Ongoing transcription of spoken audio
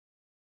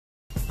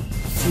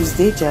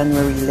Tuesday,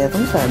 January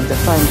 11th, and the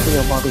time for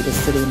your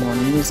Barbados Today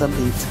morning news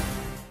update.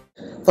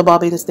 The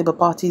Barbados Labour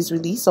Party's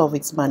release of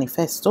its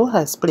manifesto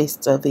has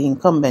placed the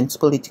incumbent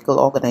political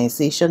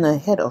organization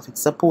ahead of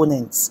its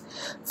opponents.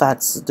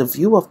 That's the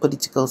view of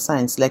political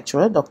science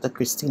lecturer Dr.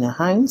 Christina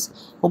Hines,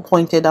 who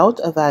pointed out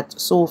that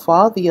so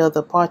far the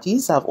other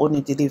parties have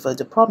only delivered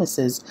the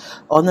promises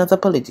on the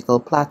political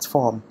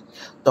platform.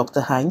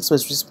 Dr. Hines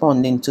was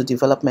responding to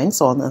developments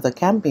on the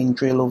campaign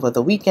trail over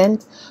the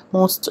weekend,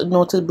 most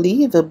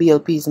notably the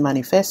BLP's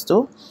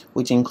manifesto,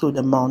 which include,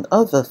 among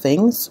other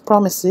things,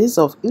 promises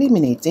of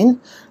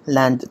eliminating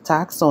land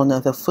tax on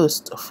the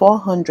first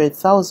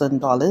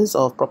 $400,000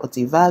 of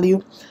property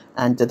value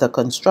and the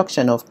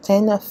construction of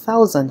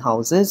 10,000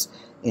 houses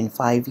in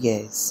 5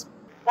 years.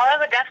 Well, I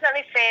would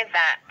definitely say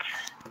that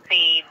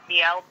the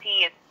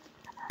BLP is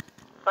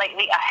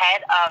slightly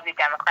ahead of the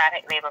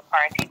Democratic Labour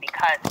Party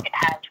because it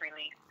has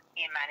released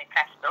a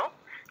manifesto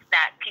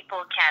that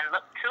people can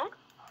look to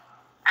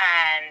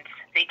and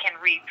they can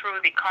read through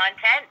the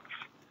contents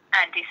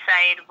and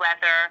decide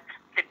whether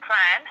the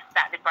plan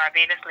that the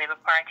Barbados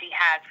Labour Party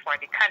has for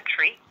the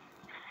country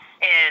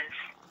is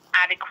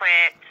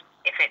adequate,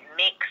 if it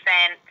makes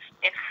sense,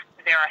 if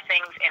there are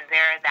things in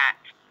there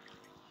that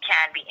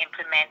can be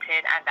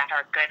implemented and that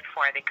are good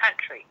for the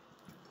country.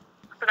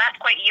 So that's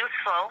quite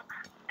useful,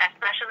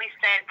 especially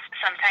since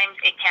sometimes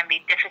it can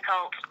be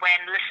difficult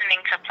when listening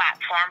to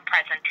platform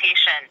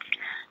presentations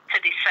to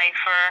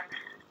decipher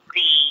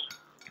the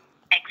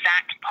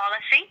exact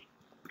policy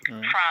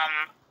from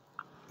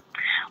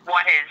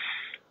what is,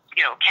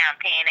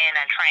 campaigning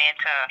and trying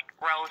to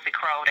rouse the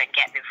crowd and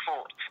get the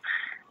votes.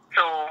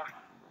 So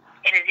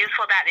it is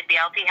useful that the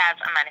BLP has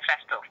a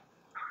manifesto.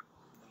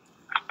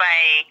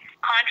 By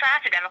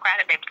contrast, the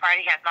Democratic Labour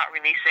Party has not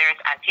released theirs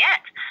as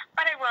yet,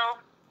 but I will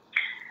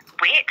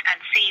wait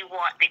and see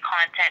what the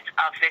content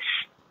of this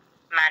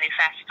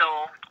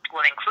manifesto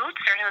will include.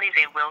 Certainly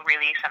they will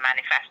release a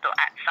manifesto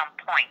at some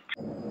point.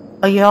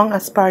 A young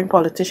aspiring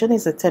politician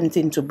is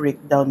attempting to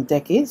break down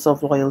decades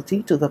of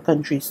loyalty to the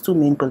country's two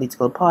main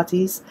political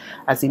parties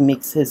as he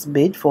makes his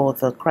bid for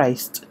the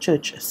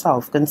Christchurch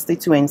South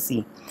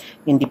constituency.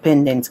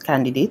 Independent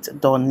candidate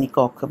Don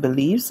Nicock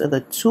believes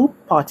the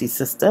two-party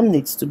system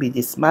needs to be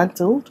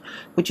dismantled,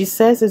 which he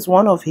says is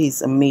one of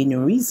his main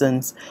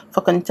reasons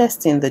for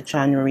contesting the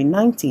January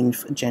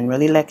 19th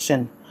general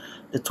election.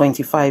 The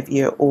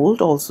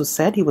 25-year-old also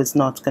said he was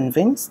not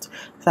convinced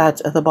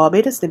that the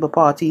Barbados Labour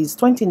Party's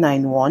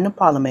 29-1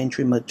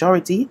 parliamentary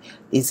majority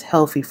is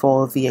healthy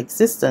for the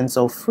existence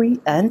of free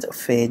and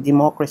fair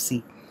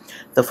democracy.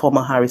 The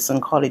former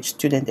Harrison College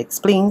student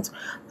explained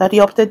that he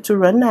opted to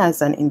run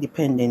as an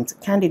independent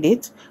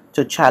candidate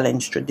to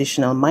challenge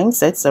traditional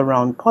mindsets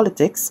around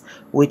politics,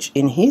 which,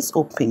 in his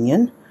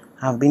opinion,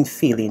 have been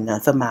failing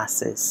the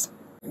masses.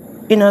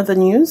 In other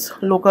news,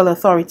 local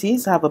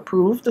authorities have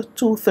approved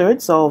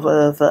 2/3 of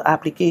the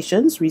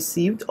applications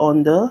received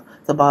under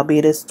the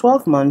Barbados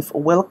 12-month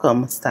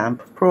Welcome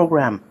Stamp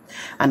program.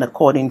 And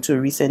according to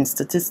recent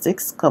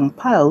statistics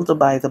compiled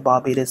by the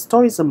Barbados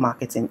Tourism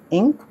Marketing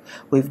Inc.,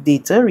 with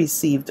data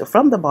received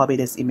from the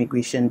Barbados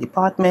Immigration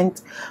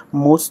Department,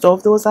 most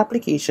of those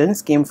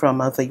applications came from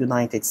the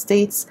United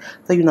States,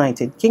 the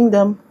United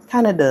Kingdom,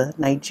 Canada,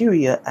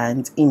 Nigeria,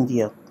 and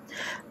India.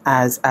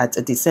 As at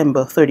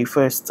December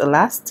 31st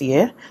last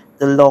year,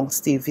 the Long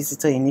Stay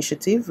Visitor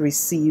Initiative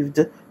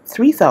received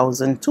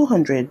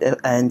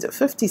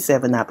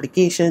 3,257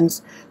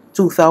 applications,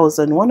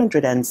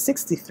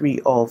 2,163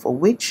 of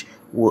which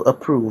were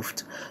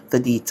approved. The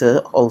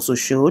data also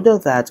showed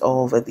that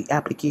of the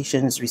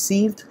applications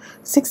received,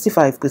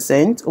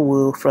 65%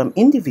 were from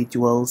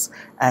individuals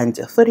and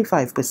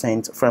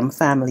 35% from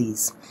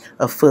families.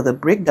 A further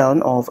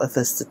breakdown of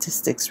the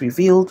statistics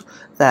revealed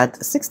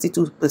that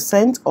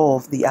 62%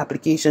 of the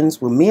applications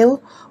were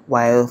male,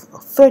 while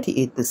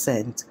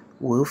 38%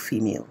 were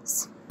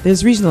females.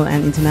 There's regional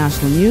and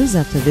international news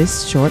after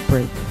this short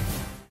break.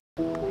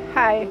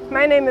 Hi,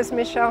 my name is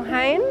Michelle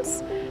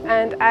Hines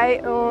and I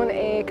own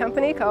a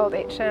company called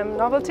HM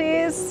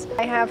Novelties.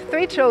 I have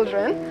 3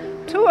 children,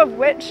 2 of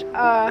which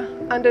are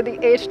under the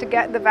age to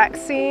get the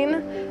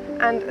vaccine,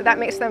 and that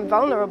makes them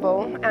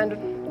vulnerable. And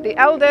the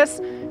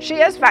eldest, she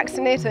is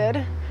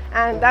vaccinated,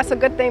 and that's a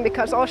good thing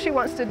because all she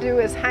wants to do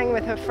is hang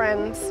with her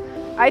friends.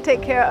 I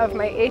take care of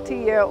my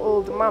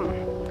 80-year-old mum,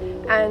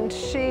 and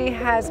she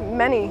has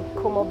many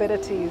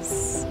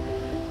comorbidities.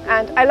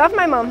 And I love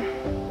my mum,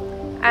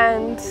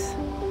 and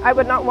I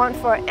would not want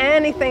for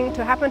anything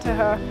to happen to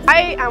her.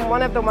 I am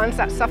one of the ones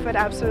that suffered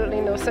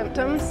absolutely no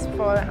symptoms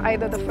for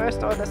either the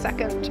first or the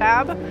second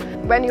jab.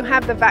 When you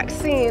have the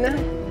vaccine,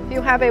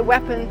 you have a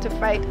weapon to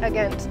fight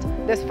against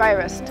this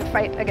virus, to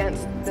fight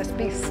against this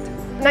beast.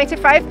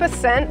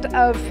 95%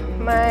 of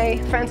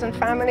my friends and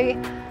family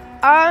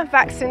are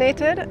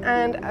vaccinated,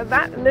 and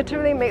that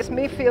literally makes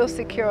me feel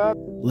secure.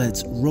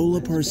 Let's roll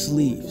up our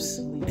sleeves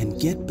and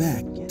get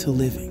back to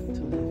living.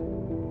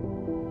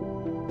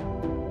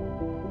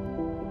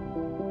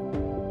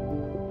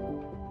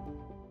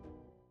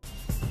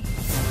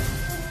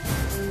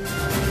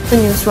 The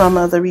news from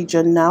the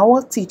region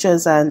now.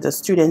 Teachers and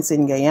students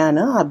in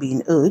Guyana are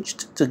being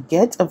urged to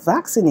get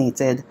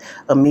vaccinated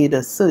amid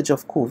a surge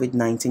of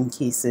COVID-19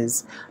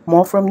 cases.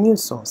 More from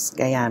News Source,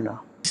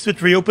 Guyana.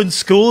 With reopened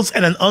schools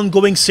and an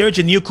ongoing surge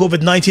in new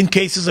COVID-19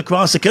 cases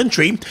across the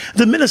country,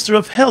 the Minister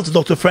of Health,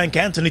 Dr. Frank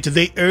Anthony,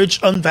 today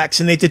urged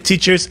unvaccinated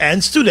teachers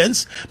and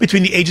students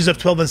between the ages of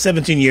 12 and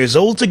 17 years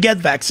old to get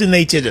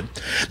vaccinated.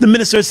 The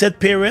minister said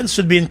parents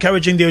should be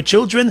encouraging their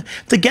children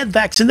to get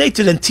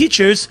vaccinated and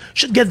teachers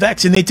should get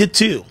vaccinated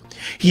too.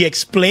 He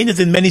explained that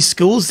in many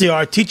schools there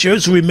are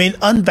teachers who remain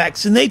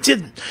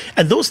unvaccinated,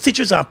 and those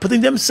teachers are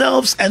putting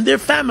themselves and their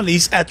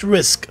families at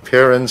risk.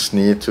 Parents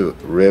need to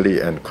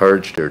really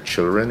encourage their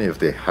children, if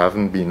they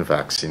haven't been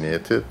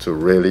vaccinated, to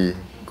really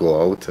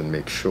go out and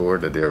make sure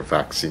that they're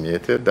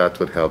vaccinated. That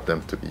would help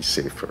them to be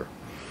safer.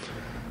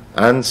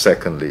 And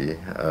secondly,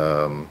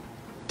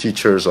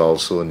 teachers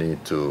also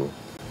need to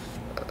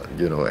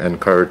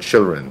encourage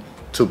children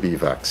to be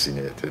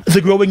vaccinated.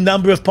 The growing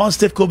number of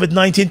positive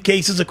COVID-19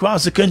 cases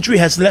across the country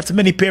has left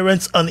many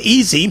parents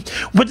uneasy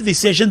with the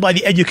decision by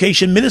the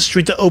Education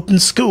Ministry to open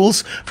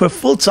schools for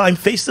full-time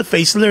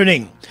face-to-face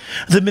learning.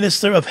 The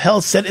Minister of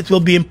Health said it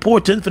will be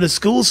important for the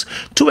schools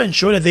to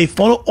ensure that they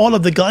follow all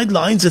of the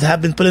guidelines that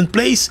have been put in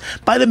place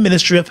by the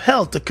Ministry of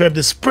Health to curb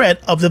the spread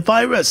of the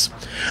virus.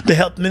 The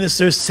Health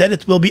Minister said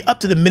it will be up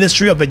to the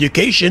Ministry of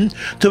Education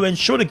to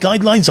ensure the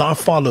guidelines are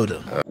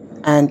followed.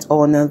 And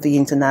on the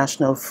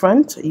international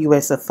front,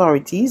 U.S.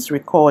 authorities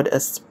record a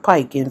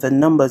spike in the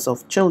numbers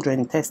of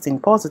children testing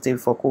positive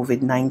for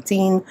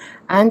COVID-19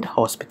 and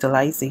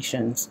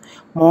hospitalizations.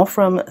 More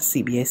from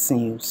CBS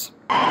News.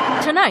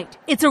 Tonight,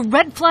 it's a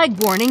red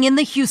flag warning in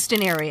the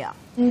Houston area.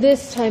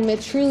 This time,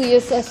 it truly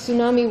is a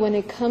tsunami when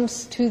it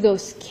comes to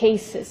those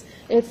cases.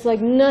 It's like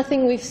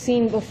nothing we've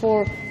seen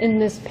before in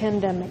this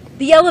pandemic.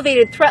 The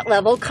elevated threat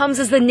level comes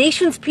as the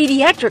nation's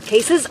pediatric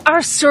cases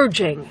are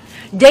surging.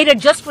 Data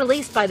just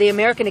released by the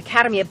American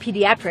Academy of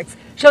Pediatrics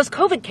shows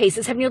COVID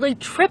cases have nearly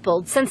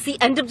tripled since the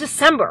end of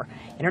December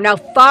and are now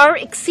far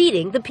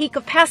exceeding the peak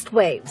of past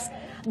waves.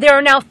 There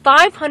are now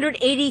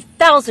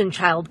 580,000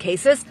 child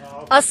cases,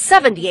 a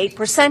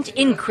 78%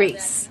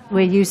 increase.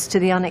 We're used to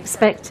the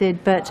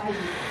unexpected, but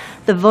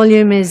the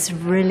volume is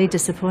really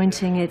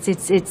disappointing. It's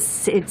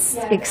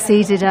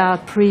exceeded our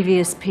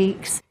previous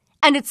peaks.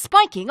 And it's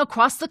spiking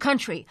across the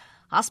country.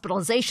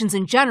 Hospitalizations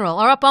in general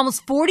are up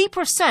almost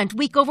 40%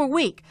 week over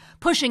week,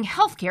 pushing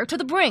healthcare to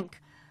the brink.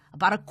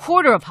 About a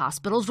quarter of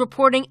hospitals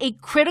reporting a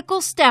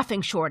critical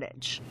staffing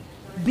shortage.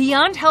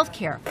 Beyond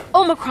healthcare,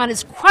 Omicron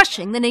is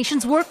crushing the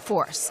nation's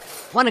workforce.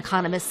 One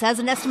economist says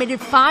an estimated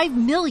 5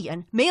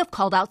 million may have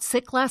called out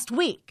sick last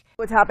week.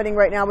 What's happening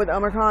right now with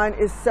Omicron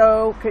is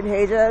so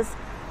contagious,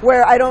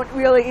 where I don't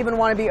really even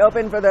want to be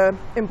open for the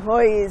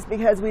employees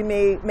because we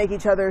may make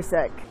each other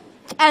sick.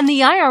 And the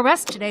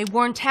IRS today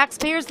warned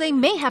taxpayers they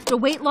may have to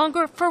wait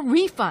longer for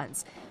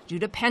refunds due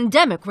to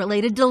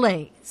pandemic-related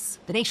delays.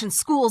 The nation's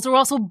schools are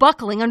also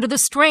buckling under the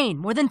strain.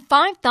 More than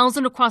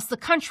 5,000 across the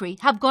country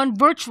have gone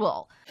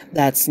virtual.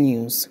 That's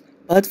news.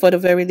 But for the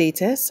very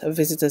latest,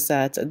 visit us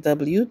at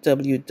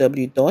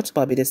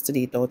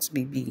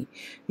www.barbadostoday.bb.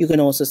 You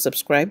can also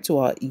subscribe to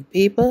our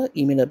e-paper,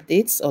 email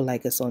updates, or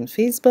like us on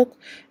Facebook,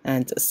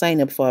 and sign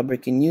up for our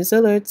breaking news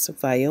alerts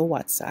via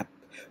WhatsApp.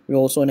 We're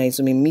also on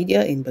Izumi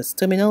Media in bus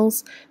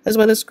terminals, as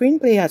well as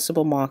screenplay at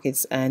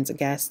supermarkets and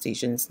gas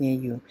stations near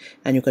you.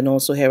 And you can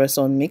also hear us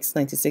on Mix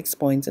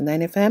 96.9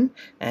 FM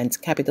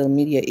and Capital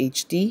Media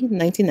HD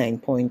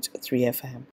 99.3 FM.